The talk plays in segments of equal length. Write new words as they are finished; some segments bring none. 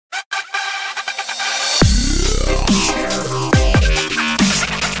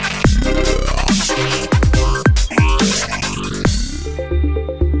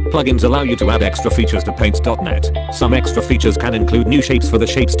Plugins allow you to add extra features to Paint.net. Some extra features can include new shapes for the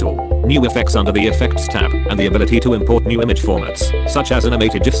Shapes tool, new effects under the Effects tab, and the ability to import new image formats, such as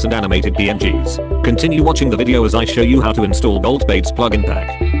animated GIFs and animated PNGs. Continue watching the video as I show you how to install Boltbait's plugin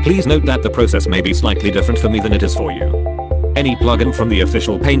pack. Please note that the process may be slightly different for me than it is for you. Any plugin from the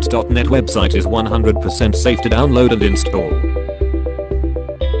official Paint.net website is 100% safe to download and install.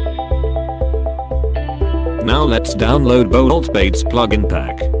 Now let's download Boltbait's plugin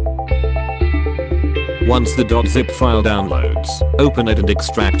pack. Once the .zip file downloads, open it and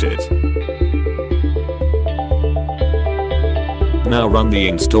extract it. Now run the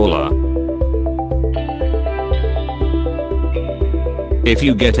installer. If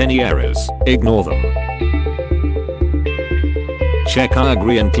you get any errors, ignore them. Check I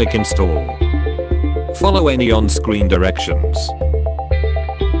agree and click install. Follow any on-screen directions.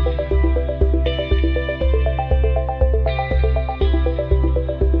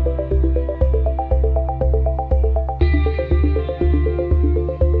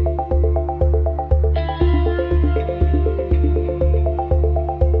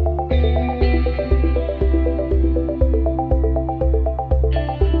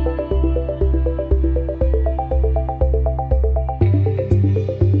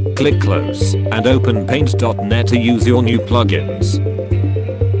 Click close and open Paint.net to use your new plugins.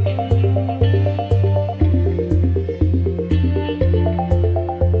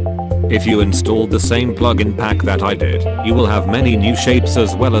 If you installed the same plugin pack that I did, you will have many new shapes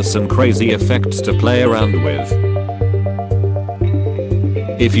as well as some crazy effects to play around with.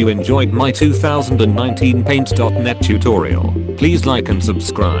 If you enjoyed my 2019 Paint.net tutorial, please like and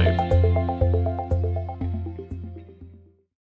subscribe.